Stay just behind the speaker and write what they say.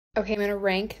Okay, I'm going to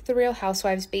rank the Real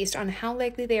Housewives based on how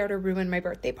likely they are to ruin my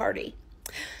birthday party.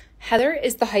 Heather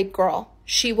is the hype girl.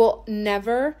 She will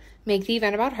never make the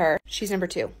event about her. She's number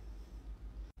 2.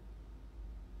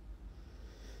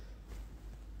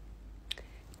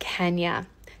 Kenya.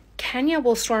 Kenya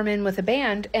will storm in with a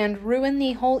band and ruin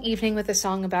the whole evening with a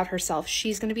song about herself.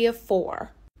 She's going to be a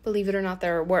 4. Believe it or not,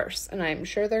 there are worse, and I'm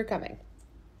sure they're coming.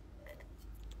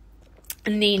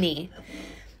 Nene.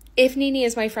 If Nene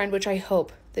is my friend, which I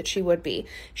hope that she would be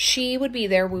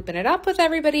there whooping it up with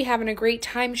everybody, having a great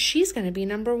time. She's going to be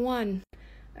number 1.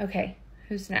 Okay,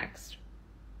 who's next?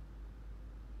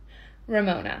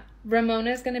 Ramona.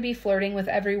 Ramona's going to be flirting with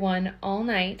everyone all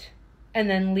night and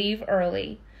then leave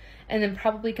early and then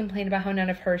probably complain about how none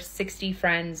of her 60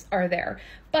 friends are there.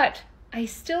 But I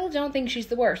still don't think she's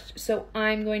the worst, so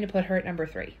I'm going to put her at number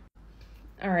 3.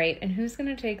 All right, and who's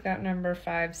going to take that number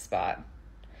 5 spot?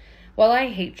 Well, I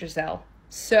hate Giselle,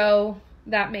 so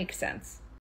that makes sense.